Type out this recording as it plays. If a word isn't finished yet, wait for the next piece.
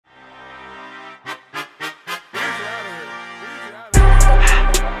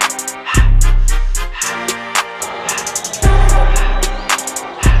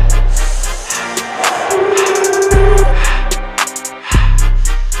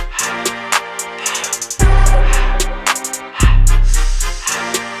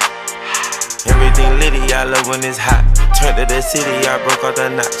litty, I love when it's hot. Turned to the city, I broke off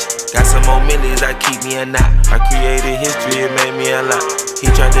the notch. Got some more millies, I keep me a knot. I created history, it made me a lot. He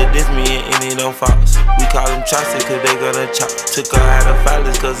tried to diss me and it don't false. We call them chopsticks cause they gonna chop. Took her out of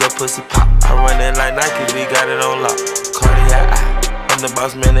filers cause her pussy pop. I run it like Nike, we got it on lock. Cardiac eye, I'm the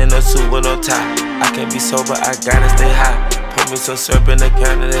boss man in a suit with no tie. I can't be sober, I gotta stay high. Pour me some syrup in the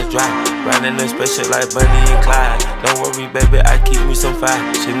counter that's dry. Riding the special like Bunny and Clyde. Don't worry baby, I keep me some fire.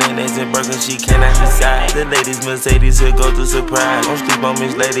 Shenanigans and Birkin, she cannot decide. The ladies Mercedes, here go to surprise. Don't sleep on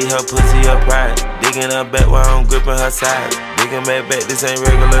Miss Lady, her pussy her pride. Digging her back while I'm gripping her sides. Digging back, this ain't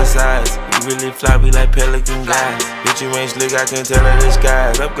regular size. You really fly, we like pelican guys. Bitch, you ain't slick, I can tell her the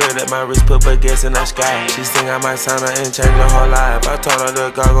skies. Upgrade at my wrist, put gas in the sky. She think I might sign her and change her whole life. I told her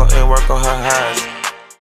to goggle and work on her eyes.